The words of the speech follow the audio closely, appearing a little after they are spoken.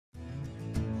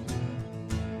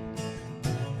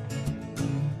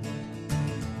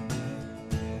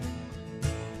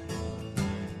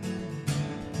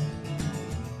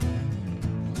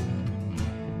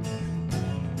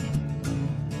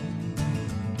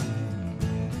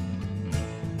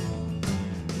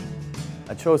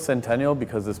I chose Centennial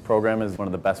because this program is one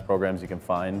of the best programs you can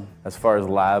find. As far as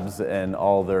labs and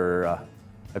all their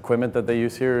equipment that they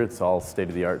use here, it's all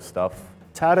state-of-the-art stuff.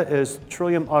 TADA is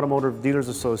Trillium Automobile Dealers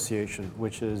Association,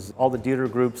 which is all the dealer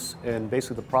groups in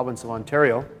basically the province of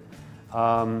Ontario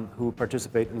who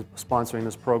participate in sponsoring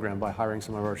this program by hiring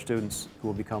some of our students who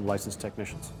will become licensed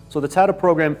technicians. So the TADA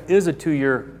program is a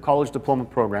 2-year college diploma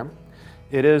program.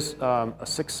 It is a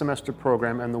 6-semester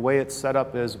program, and the way it's set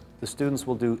up is the students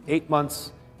will do 8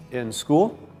 months in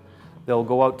school. They'll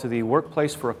go out to the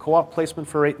workplace for a co-op placement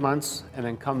for 8 months, and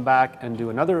then come back and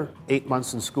do another 8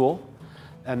 months in school.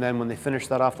 And then when they finish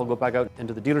that off, they'll go back out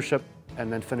into the dealership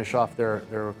and then finish off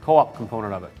their co-op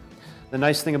component of it. The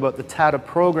nice thing about the TADA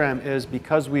program is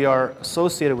because we are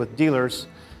associated with dealers,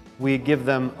 we give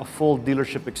them a full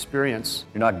dealership experience.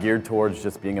 You're not geared towards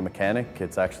just being a mechanic,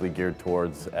 it's actually geared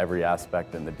towards every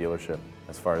aspect in the dealership,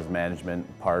 as far as management,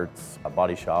 parts, a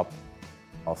body shop,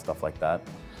 all stuff like that.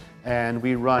 And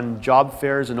we run job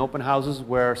fairs and open houses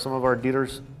where some of our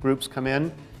dealers groups come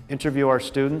in, interview our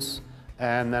students,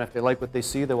 and then if they like what they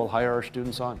see, they will hire our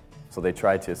students on. So they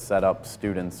try to set up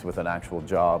students with an actual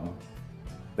job.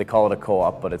 They call it a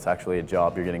co-op, but it's actually a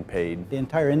job, you're getting paid. The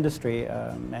entire industry,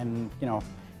 and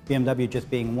BMW just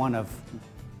being one of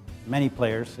many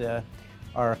players,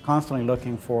 are constantly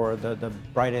looking for the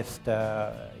brightest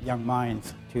young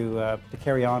minds to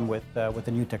carry on with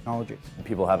the new technologies.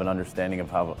 People have an understanding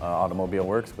of how automobile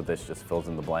works, but this just fills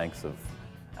in the blanks of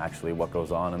actually what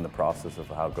goes on in the process of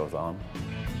how it goes on.